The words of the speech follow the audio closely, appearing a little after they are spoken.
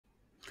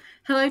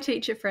Hello,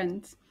 teacher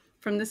friends.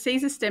 From the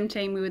CSER STEM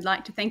team, we would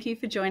like to thank you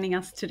for joining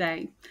us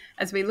today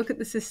as we look at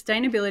the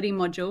sustainability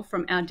module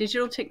from our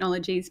Digital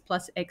Technologies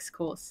plus X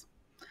course.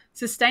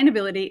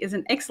 Sustainability is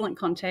an excellent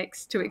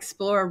context to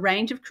explore a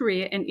range of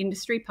career and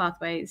industry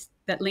pathways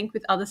that link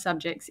with other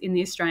subjects in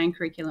the Australian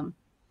curriculum.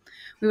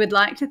 We would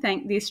like to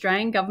thank the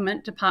Australian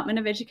Government Department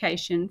of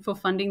Education for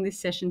funding this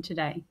session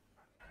today.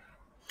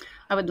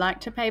 I would like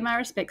to pay my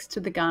respects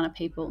to the Kaurna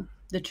people,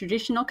 the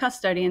traditional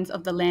custodians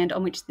of the land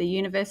on which the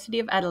University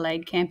of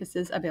Adelaide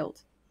campuses are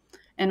built,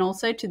 and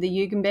also to the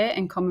Yugambeh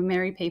and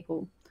Komameri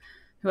people,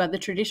 who are the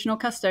traditional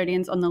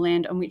custodians on the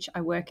land on which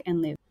I work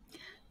and live.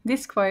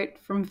 This quote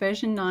from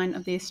version 9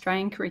 of the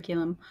Australian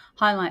curriculum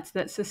highlights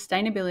that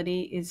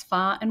sustainability is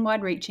far and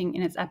wide-reaching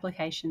in its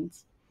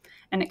applications,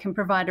 and it can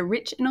provide a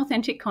rich and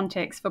authentic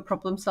context for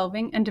problem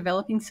solving and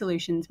developing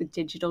solutions with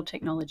digital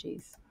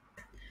technologies.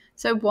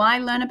 So why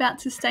learn about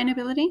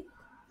sustainability?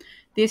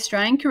 The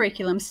Australian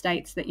curriculum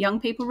states that young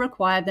people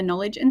require the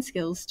knowledge and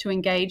skills to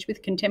engage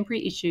with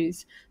contemporary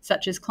issues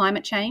such as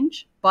climate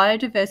change,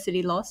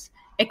 biodiversity loss,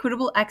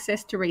 equitable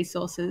access to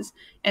resources,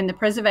 and the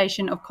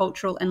preservation of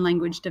cultural and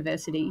language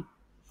diversity.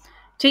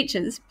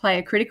 Teachers play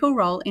a critical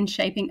role in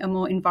shaping a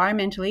more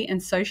environmentally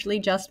and socially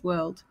just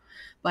world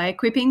by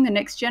equipping the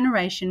next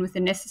generation with the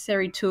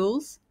necessary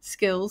tools,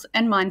 skills,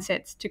 and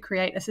mindsets to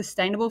create a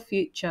sustainable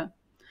future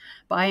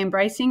by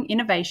embracing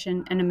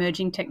innovation and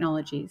emerging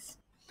technologies.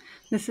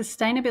 The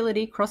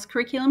sustainability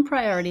cross-curriculum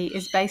priority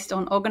is based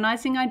on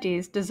organising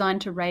ideas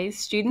designed to raise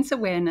students'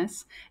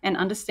 awareness and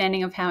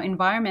understanding of how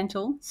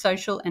environmental,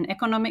 social and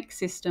economic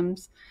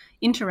systems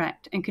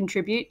interact and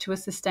contribute to a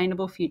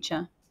sustainable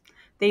future.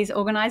 These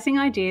organising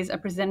ideas are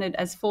presented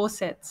as 4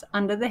 sets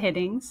under the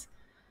headings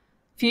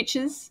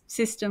Futures,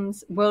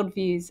 Systems,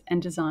 Worldviews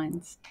and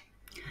Designs.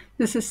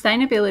 The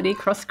sustainability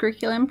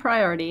cross-curriculum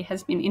priority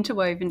has been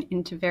interwoven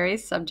into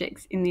various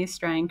subjects in the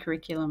Australian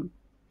curriculum.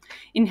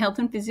 In health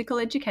and physical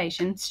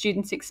education,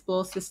 students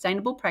explore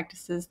sustainable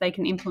practices they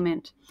can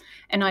implement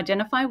and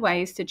identify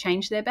ways to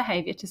change their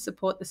behaviour to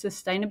support the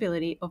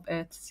sustainability of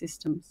Earth's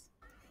systems.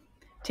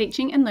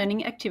 Teaching and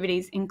learning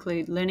activities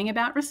include learning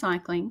about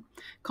recycling,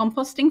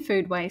 composting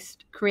food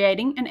waste,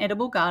 creating an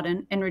edible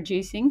garden, and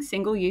reducing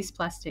single-use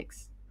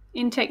plastics.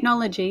 In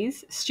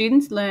technologies,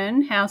 students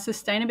learn how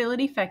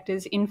sustainability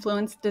factors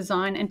influence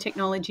design and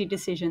technology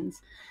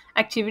decisions.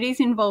 Activities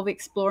involve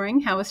exploring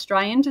how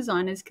Australian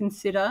designers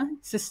consider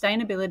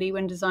sustainability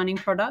when designing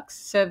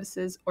products,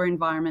 services, or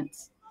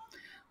environments.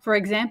 For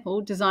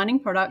example,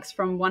 designing products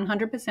from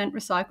 100%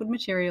 recycled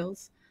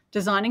materials,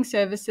 designing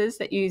services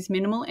that use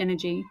minimal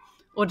energy,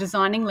 or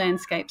designing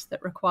landscapes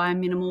that require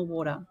minimal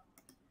water.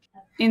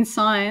 In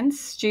science,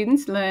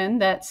 students learn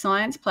that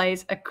science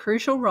plays a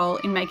crucial role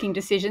in making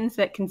decisions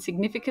that can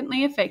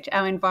significantly affect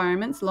our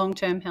environment's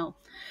long-term health.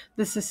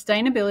 The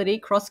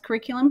sustainability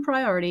cross-curriculum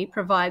priority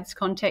provides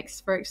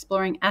context for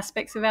exploring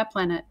aspects of our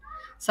planet,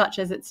 such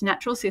as its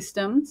natural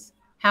systems,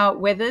 how it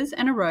weathers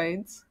and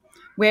erodes,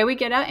 where we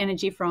get our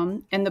energy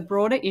from, and the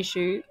broader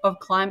issue of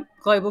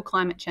global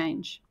climate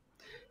change.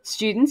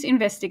 Students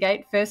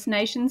investigate First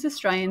Nations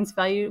Australians'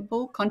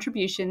 valuable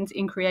contributions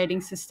in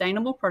creating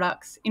sustainable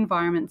products,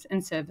 environments,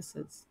 and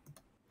services.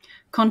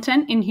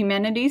 Content in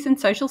humanities and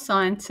social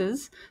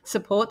sciences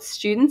supports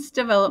students'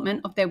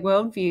 development of their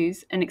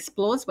worldviews and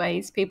explores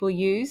ways people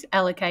use,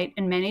 allocate,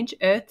 and manage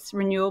Earth's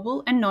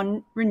renewable and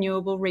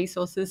non-renewable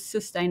resources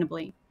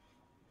sustainably.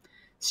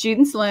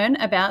 Students learn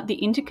about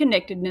the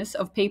interconnectedness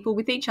of people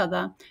with each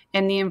other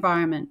and the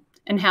environment,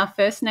 and how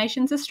First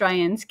Nations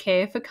Australians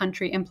care for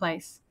country and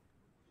place.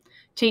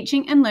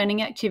 Teaching and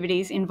learning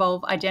activities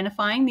involve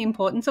identifying the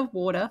importance of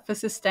water for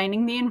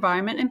sustaining the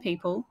environment and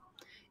people,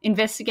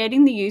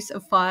 investigating the use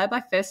of fire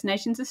by First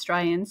Nations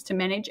Australians to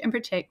manage and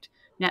protect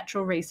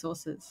natural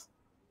resources.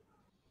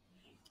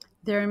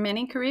 There are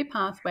many career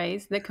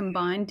pathways that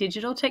combine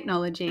digital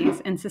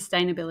technologies and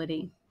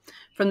sustainability,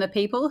 from the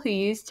people who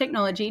use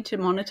technology to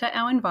monitor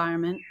our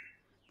environment,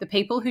 the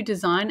people who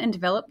design and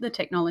develop the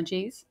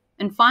technologies,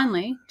 and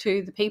finally,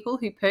 to the people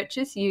who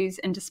purchase, use,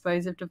 and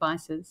dispose of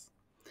devices.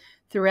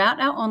 Throughout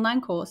our online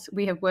course,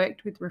 we have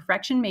worked with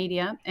Refraction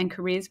Media and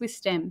Careers with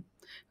STEM,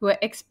 who are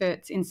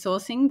experts in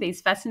sourcing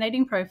these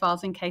fascinating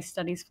profiles and case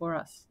studies for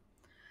us.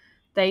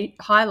 They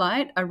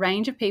highlight a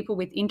range of people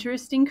with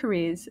interesting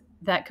careers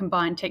that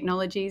combine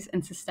technologies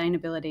and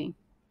sustainability.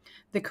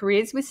 The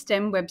Careers with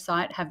STEM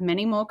website have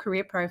many more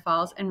career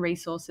profiles and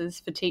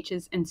resources for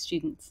teachers and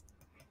students.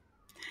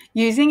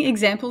 Using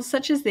examples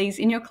such as these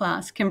in your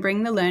class can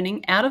bring the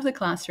learning out of the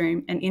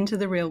classroom and into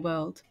the real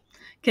world.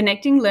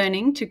 Connecting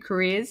learning to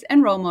careers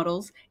and role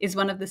models is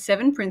one of the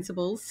 7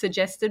 principles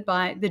suggested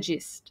by The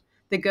GIST,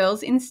 the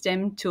Girls in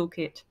STEM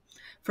Toolkit,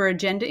 for a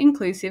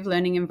gender-inclusive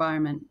learning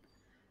environment.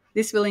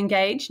 This will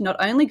engage not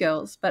only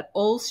girls, but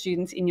all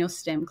students in your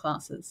STEM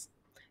classes.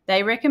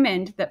 They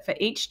recommend that for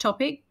each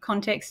topic,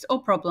 context, or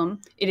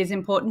problem, it is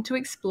important to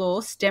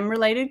explore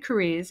STEM-related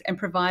careers and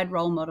provide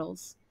role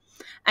models.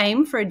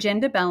 Aim for a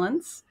gender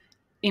balance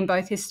in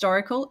both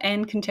historical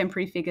and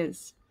contemporary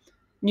figures.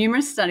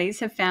 Numerous studies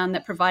have found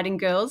that providing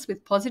girls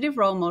with positive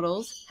role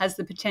models has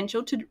the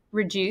potential to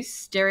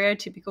reduce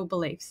stereotypical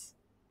beliefs.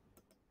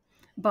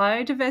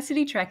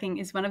 Biodiversity tracking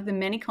is one of the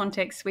many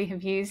contexts we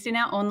have used in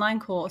our online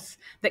course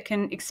that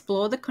can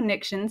explore the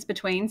connections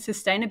between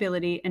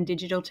sustainability and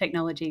digital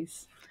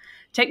technologies.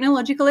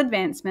 Technological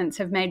advancements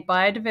have made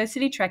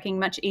biodiversity tracking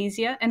much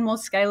easier and more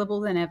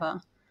scalable than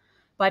ever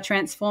by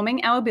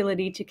transforming our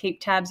ability to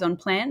keep tabs on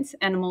plants,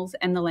 animals,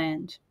 and the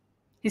land.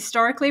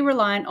 Historically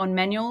reliant on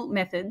manual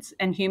methods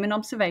and human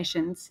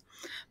observations,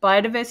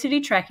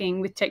 biodiversity tracking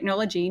with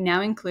technology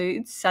now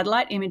includes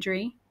satellite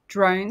imagery,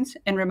 drones,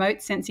 and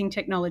remote sensing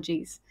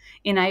technologies,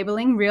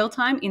 enabling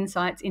real-time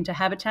insights into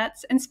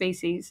habitats and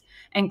species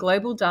and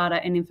global data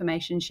and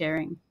information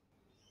sharing.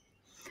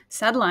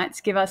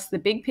 Satellites give us the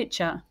big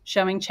picture,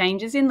 showing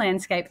changes in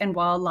landscape and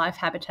wildlife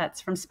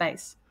habitats from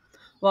space,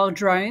 while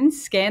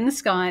drones scan the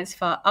skies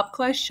for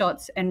up-close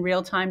shots and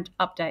real-time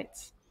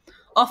updates,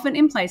 often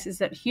in places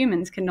that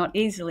humans cannot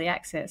easily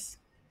access.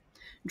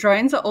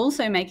 Drones are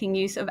also making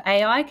use of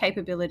AI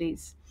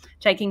capabilities,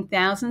 taking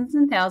thousands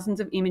and thousands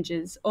of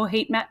images or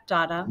heat map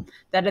data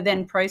that are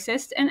then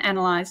processed and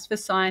analysed for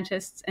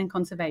scientists and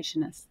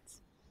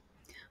conservationists.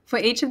 For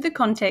each of the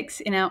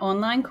contexts in our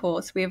online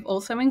course, we have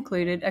also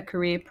included a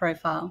career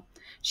profile.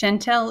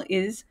 Chantel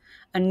is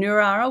a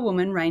Nurara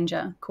Woman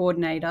Ranger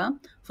Coordinator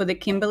for the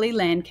Kimberley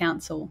Land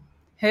Council.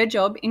 Her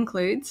job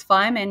includes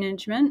fire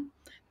management,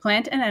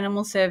 plant and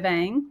animal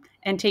surveying,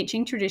 and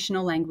teaching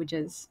traditional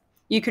languages.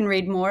 You can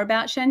read more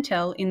about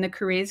Chantel in the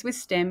Careers with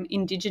STEM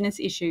Indigenous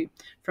issue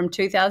from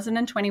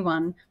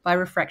 2021 by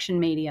Refraction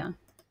Media.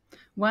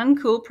 One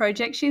cool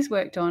project she's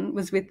worked on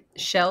was with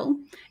Shell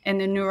and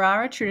the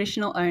Nurara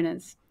traditional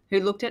owners, who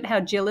looked at how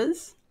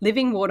Jillas,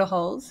 living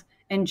waterholes,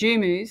 and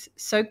Jumus,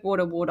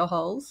 soakwater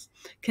waterholes,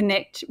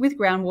 connect with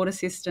groundwater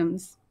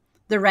systems.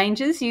 The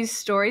rangers used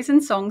stories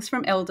and songs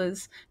from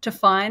elders to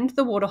find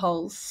the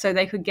waterholes so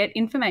they could get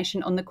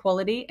information on the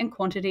quality and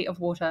quantity of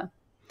water.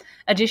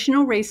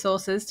 Additional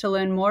resources to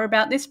learn more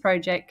about this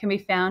project can be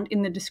found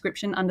in the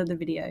description under the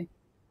video.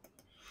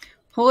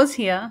 Pause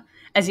here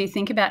as you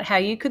think about how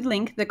you could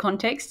link the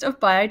context of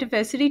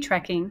biodiversity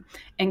tracking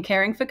and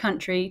caring for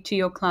country to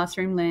your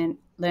classroom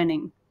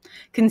learning.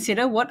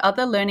 Consider what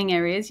other learning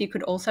areas you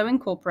could also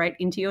incorporate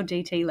into your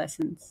DT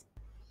lessons.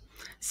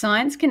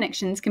 Science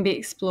connections can be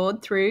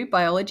explored through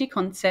biology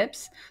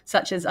concepts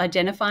such as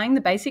identifying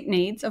the basic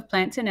needs of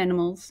plants and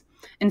animals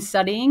and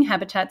studying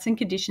habitats and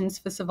conditions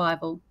for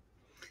survival.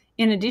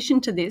 In addition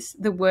to this,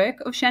 the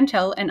work of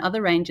Chantel and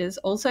other rangers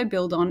also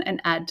build on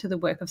and add to the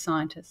work of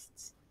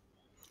scientists.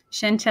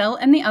 Chantel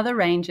and the other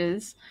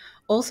rangers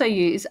also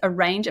use a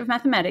range of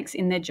mathematics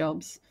in their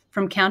jobs,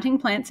 from counting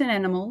plants and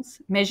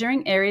animals,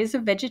 measuring areas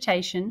of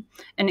vegetation,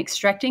 and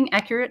extracting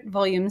accurate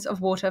volumes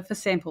of water for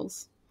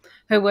samples.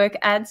 Her work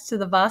adds to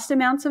the vast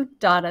amounts of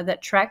data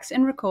that tracks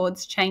and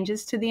records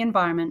changes to the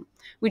environment,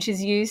 which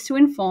is used to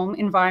inform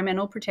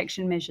environmental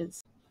protection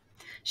measures.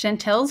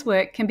 Chantel's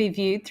work can be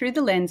viewed through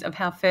the lens of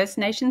how First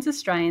Nations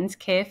Australians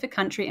care for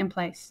country and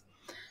place.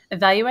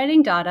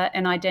 Evaluating data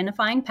and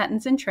identifying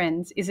patterns and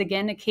trends is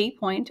again a key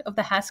point of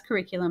the HASS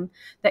curriculum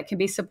that can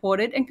be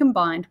supported and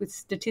combined with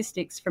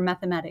statistics from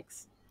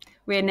mathematics.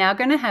 We are now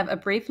going to have a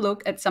brief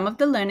look at some of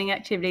the learning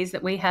activities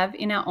that we have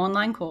in our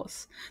online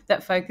course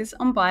that focus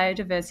on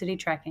biodiversity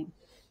tracking.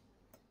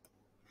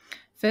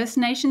 First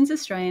Nations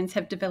Australians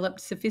have developed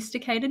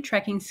sophisticated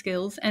tracking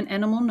skills and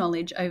animal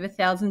knowledge over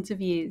thousands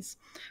of years,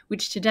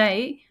 which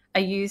today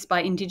are used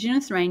by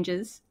Indigenous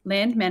rangers,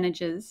 land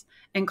managers,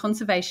 and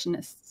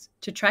conservationists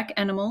to track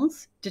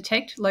animals,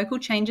 detect local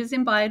changes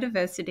in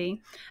biodiversity,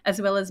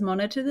 as well as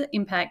monitor the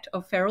impact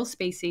of feral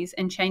species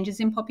and changes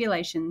in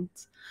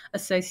populations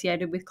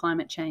associated with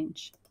climate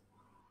change.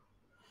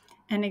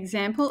 An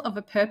example of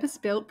a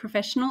purpose-built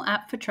professional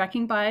app for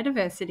tracking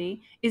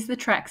biodiversity is the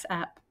Tracks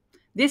app.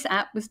 This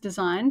app was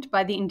designed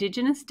by the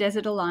Indigenous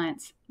Desert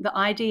Alliance, the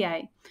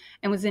IDA,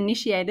 and was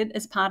initiated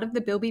as part of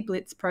the Bilby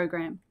Blitz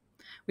program,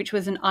 which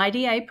was an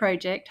IDA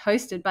project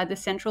hosted by the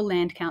Central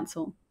Land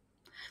Council.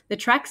 The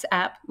Tracks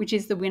app, which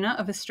is the winner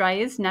of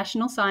Australia's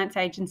National Science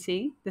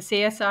Agency, the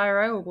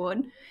CSIRO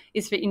Award,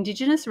 is for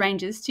Indigenous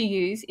rangers to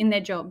use in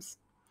their jobs.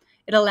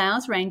 It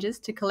allows rangers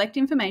to collect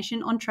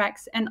information on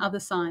tracks and other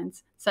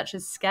signs, such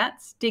as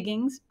scats,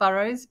 diggings,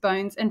 burrows,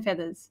 bones, and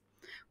feathers,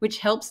 which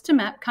helps to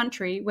map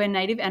country where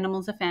native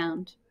animals are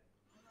found.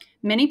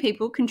 Many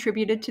people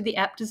contributed to the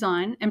app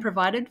design and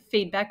provided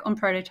feedback on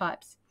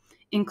prototypes,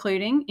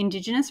 including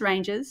Indigenous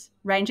rangers,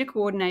 ranger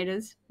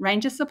coordinators,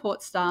 ranger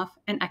support staff,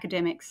 and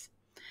academics.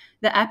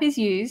 The app is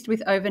used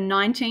with over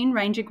 19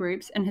 ranger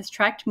groups and has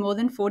tracked more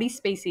than 40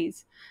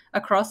 species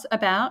across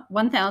about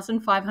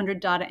 1,500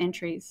 data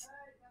entries.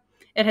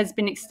 It has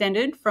been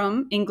extended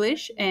from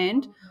English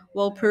and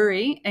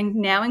Walpuri and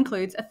now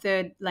includes a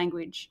third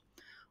language,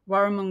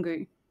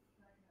 Warramungu.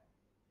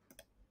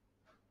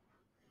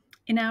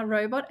 In our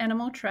Robot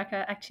Animal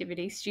Tracker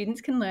activity,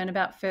 students can learn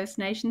about First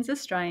Nations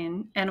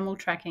Australian animal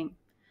tracking.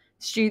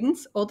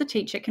 Students or the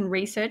teacher can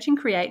research and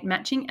create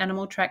matching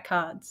animal track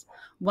cards,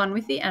 one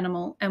with the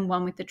animal and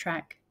one with the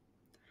track.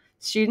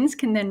 Students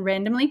can then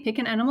randomly pick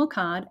an animal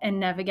card and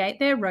navigate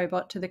their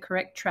robot to the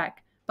correct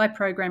track by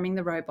programming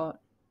the robot.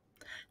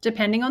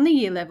 Depending on the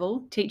year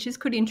level, teachers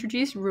could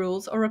introduce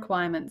rules or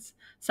requirements,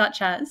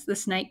 such as the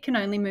snake can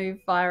only move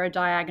via a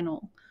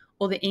diagonal,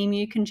 or the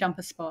emu can jump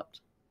a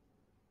spot.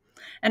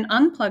 An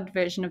unplugged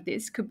version of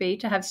this could be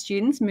to have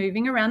students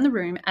moving around the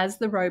room as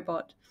the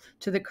robot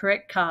to the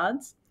correct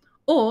cards,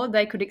 or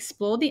they could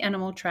explore the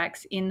animal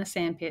tracks in the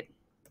sandpit.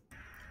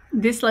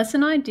 This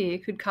lesson idea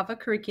could cover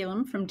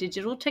curriculum from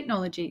digital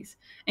technologies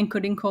and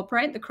could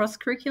incorporate the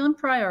cross-curriculum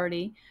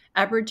priority,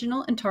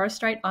 Aboriginal and Torres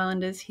Strait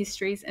Islanders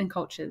histories and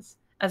cultures,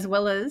 as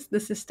well as the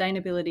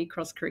sustainability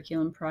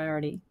cross-curriculum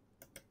priority.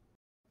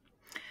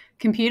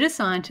 Computer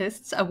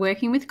scientists are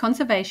working with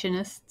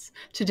conservationists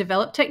to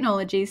develop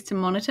technologies to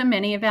monitor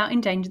many of our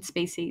endangered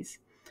species.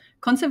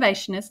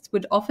 Conservationists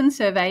would often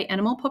survey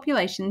animal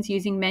populations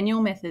using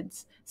manual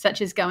methods,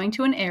 such as going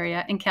to an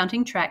area and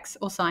counting tracks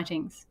or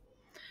sightings.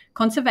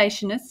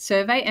 Conservationists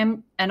survey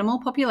animal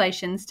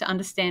populations to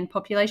understand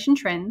population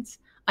trends,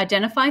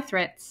 identify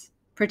threats,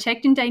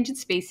 protect endangered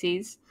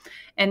species,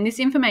 and this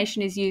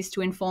information is used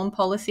to inform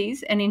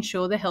policies and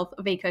ensure the health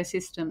of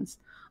ecosystems,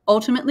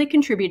 ultimately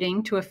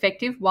contributing to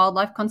effective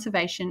wildlife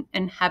conservation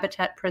and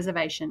habitat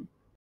preservation.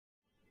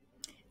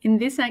 In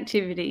this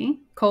activity,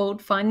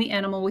 called Find the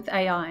Animal with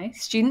AI,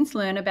 students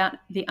learn about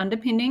the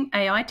underpinning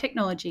AI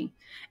technology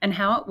and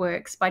how it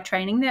works by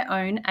training their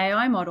own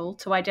AI model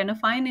to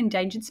identify an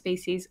endangered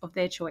species of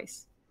their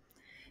choice.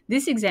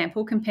 This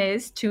example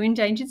compares two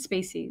endangered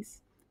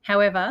species.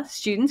 However,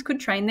 students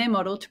could train their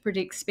model to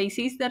predict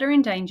species that are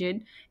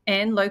endangered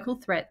and local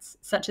threats,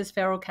 such as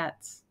feral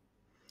cats.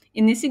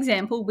 In this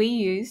example, we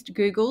used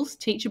Google's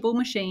Teachable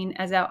Machine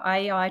as our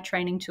AI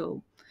training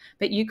tool,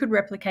 but you could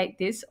replicate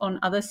this on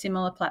other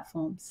similar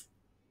platforms.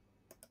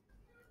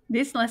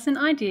 This lesson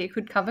idea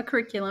could cover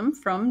curriculum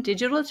from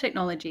digital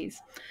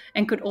technologies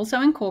and could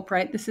also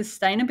incorporate the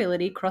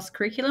sustainability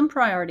cross-curriculum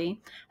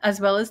priority as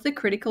well as the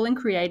critical and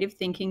creative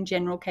thinking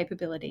general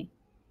capability.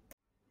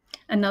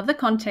 Another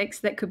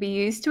context that could be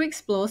used to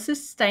explore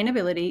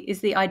sustainability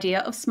is the idea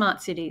of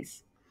smart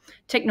cities.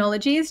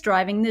 Technology is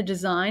driving the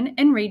design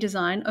and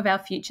redesign of our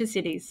future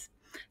cities.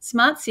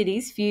 Smart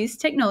cities fuse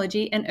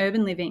technology and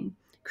urban living,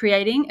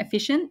 creating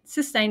efficient,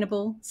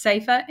 sustainable,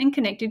 safer, and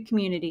connected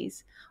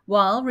communities,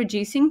 while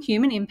reducing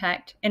human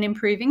impact and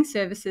improving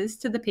services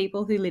to the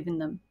people who live in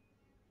them.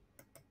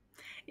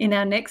 In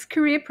our next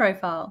career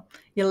profile,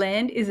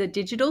 Yolande is a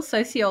digital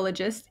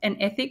sociologist and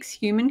ethics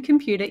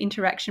human-computer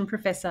interaction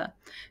professor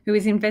who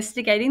is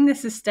investigating the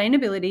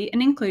sustainability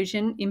and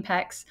inclusion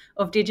impacts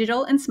of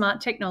digital and smart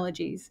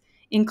technologies,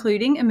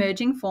 including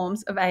emerging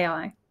forms of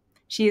AI.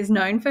 She is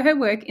known for her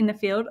work in the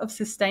field of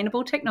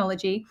sustainable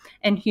technology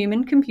and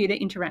human-computer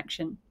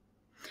interaction.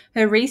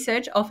 Her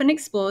research often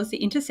explores the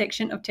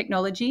intersection of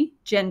technology,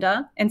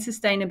 gender, and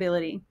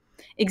sustainability,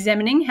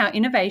 examining how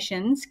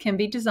innovations can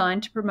be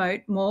designed to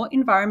promote more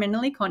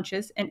environmentally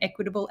conscious and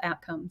equitable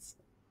outcomes.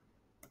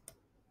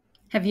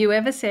 Have you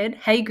ever said,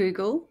 "Hey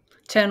Google,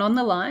 turn on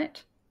the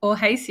light," or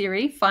 "Hey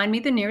Siri, find me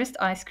the nearest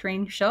ice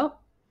cream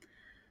shop"?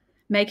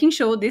 Making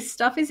sure this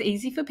stuff is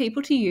easy for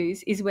people to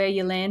use is where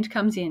Yolande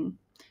comes in.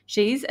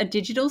 She's a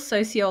digital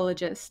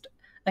sociologist,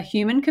 a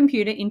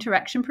human-computer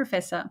interaction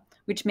professor,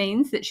 which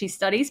means that she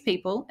studies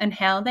people and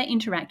how they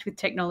interact with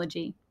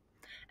technology.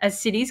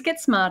 As cities get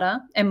smarter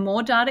and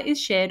more data is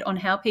shared on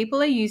how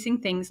people are using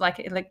things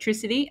like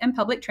electricity and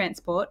public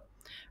transport,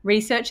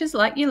 researchers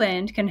like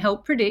Yolande can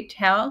help predict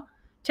how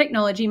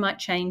technology might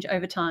change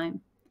over time.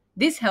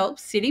 This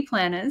helps city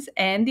planners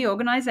and the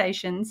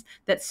organisations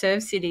that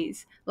serve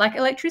cities, like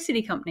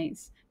electricity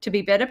companies, to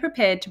be better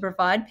prepared to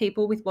provide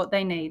people with what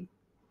they need.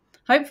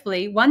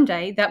 Hopefully, one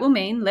day that will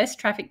mean less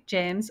traffic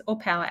jams or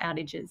power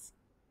outages.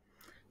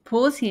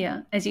 Pause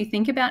here as you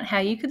think about how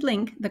you could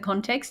link the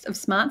context of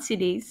smart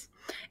cities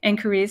and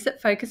careers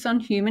that focus on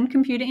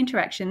human-computer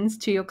interactions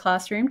to your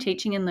classroom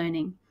teaching and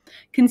learning.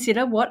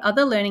 Consider what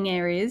other learning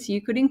areas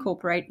you could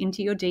incorporate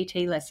into your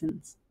DT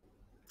lessons.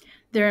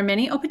 There are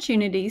many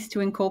opportunities to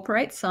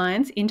incorporate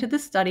science into the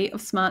study of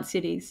smart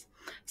cities,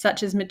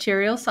 such as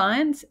material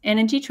science,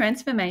 energy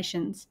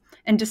transformations,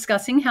 and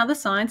discussing how the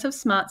science of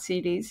smart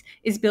cities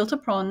is built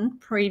upon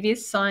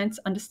previous science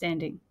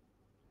understanding.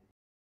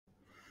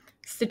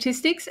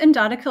 Statistics and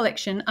data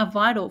collection are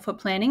vital for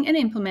planning and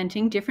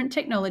implementing different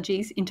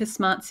technologies into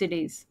smart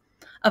cities.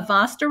 A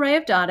vast array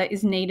of data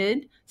is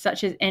needed,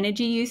 such as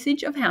energy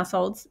usage of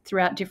households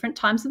throughout different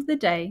times of the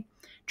day,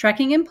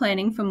 tracking and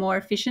planning for more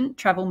efficient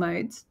travel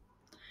modes.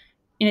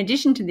 In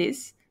addition to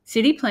this,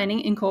 city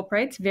planning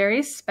incorporates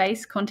various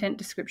space content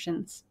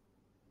descriptions.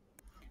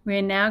 We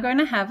are now going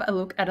to have a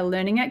look at a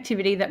learning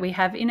activity that we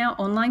have in our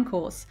online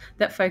course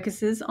that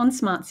focuses on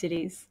smart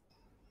cities.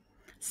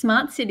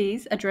 Smart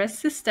cities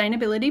address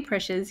sustainability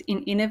pressures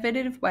in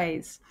innovative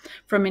ways,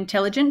 from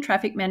intelligent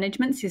traffic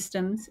management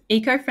systems,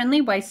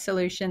 eco-friendly waste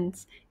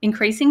solutions,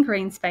 increasing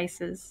green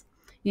spaces,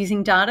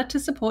 using data to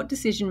support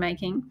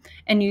decision-making,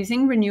 and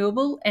using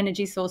renewable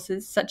energy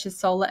sources such as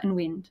solar and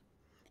wind.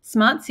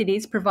 Smart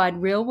cities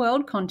provide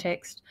real-world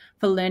context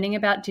for learning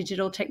about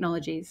digital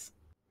technologies.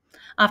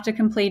 After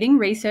completing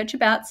research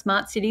about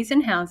smart cities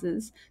and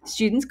houses,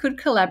 students could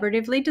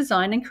collaboratively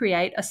design and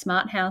create a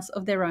smart house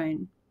of their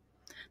own.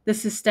 The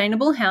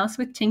Sustainable House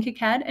with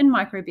Tinkercad and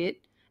Microbit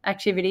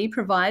activity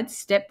provides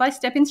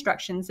step-by-step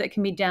instructions that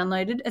can be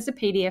downloaded as a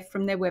PDF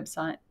from their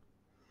website.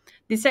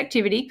 This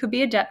activity could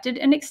be adapted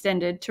and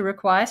extended to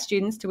require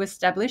students to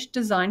establish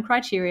design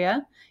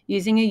criteria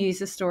using a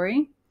user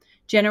story,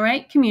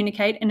 generate,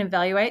 communicate, and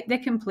evaluate their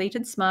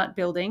completed smart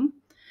building,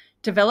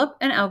 develop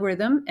an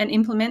algorithm and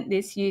implement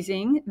this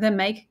using the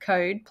Make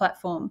Code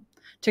platform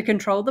to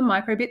control the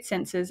microbit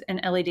sensors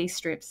and LED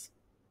strips.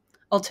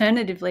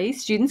 Alternatively,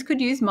 students could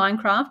use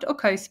Minecraft or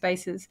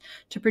CoSpaces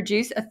to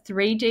produce a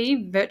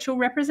 3D virtual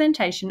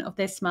representation of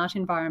their smart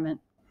environment.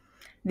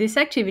 This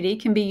activity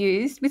can be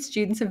used with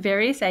students of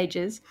various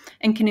ages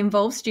and can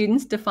involve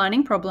students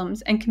defining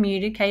problems and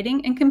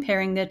communicating and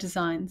comparing their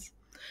designs.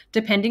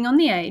 Depending on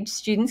the age,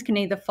 students can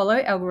either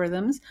follow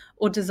algorithms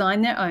or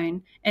design their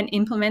own and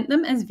implement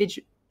them as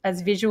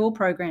visual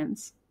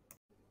programs.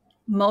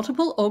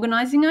 Multiple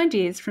organising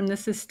ideas from the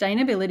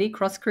sustainability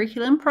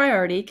cross-curriculum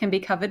priority can be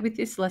covered with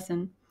this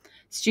lesson.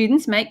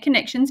 Students make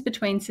connections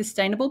between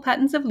sustainable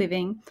patterns of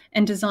living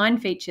and design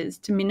features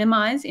to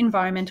minimise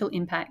environmental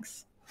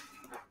impacts.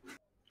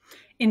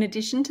 In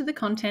addition to the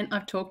content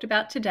I've talked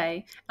about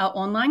today, our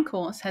online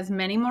course has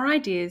many more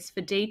ideas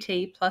for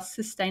DT plus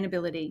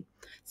sustainability,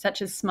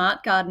 such as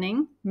smart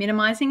gardening,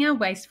 minimising our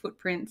waste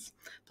footprints,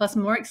 plus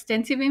more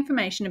extensive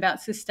information about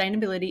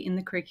sustainability in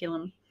the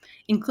curriculum,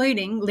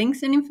 including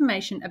links and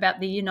information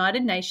about the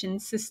United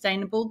Nations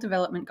Sustainable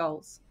Development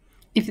Goals.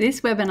 If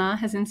this webinar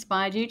has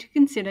inspired you to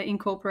consider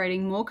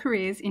incorporating more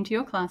careers into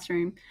your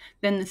classroom,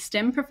 then the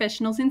STEM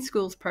Professionals in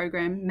Schools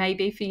program may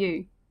be for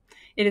you.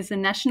 It is a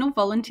national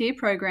volunteer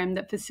program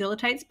that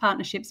facilitates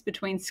partnerships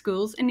between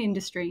schools and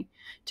industry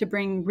to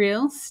bring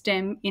real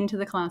STEM into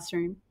the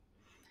classroom.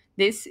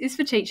 This is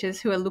for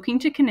teachers who are looking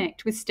to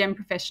connect with STEM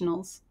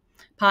professionals.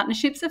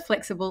 Partnerships are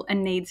flexible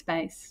and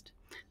needs-based.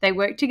 They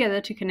work together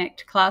to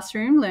connect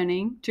classroom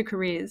learning to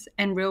careers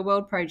and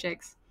real-world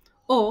projects,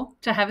 or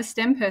to have a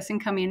STEM person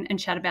come in and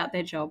chat about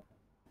their job.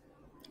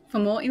 For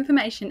more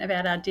information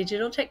about our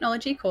digital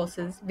technology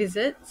courses,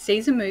 visit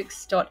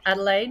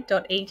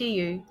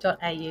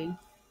caesarmoocs.adelaide.edu.au.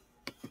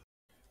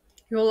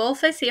 You will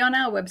also see on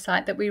our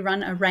website that we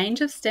run a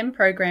range of STEM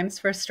programs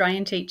for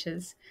Australian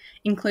teachers,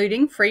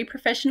 including free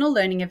professional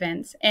learning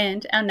events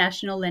and our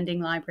National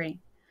Lending Library.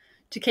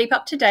 To keep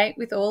up to date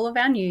with all of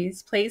our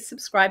news, please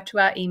subscribe to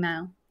our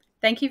email.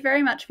 Thank you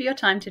very much for your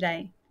time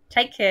today.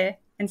 Take care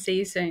and see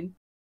you soon.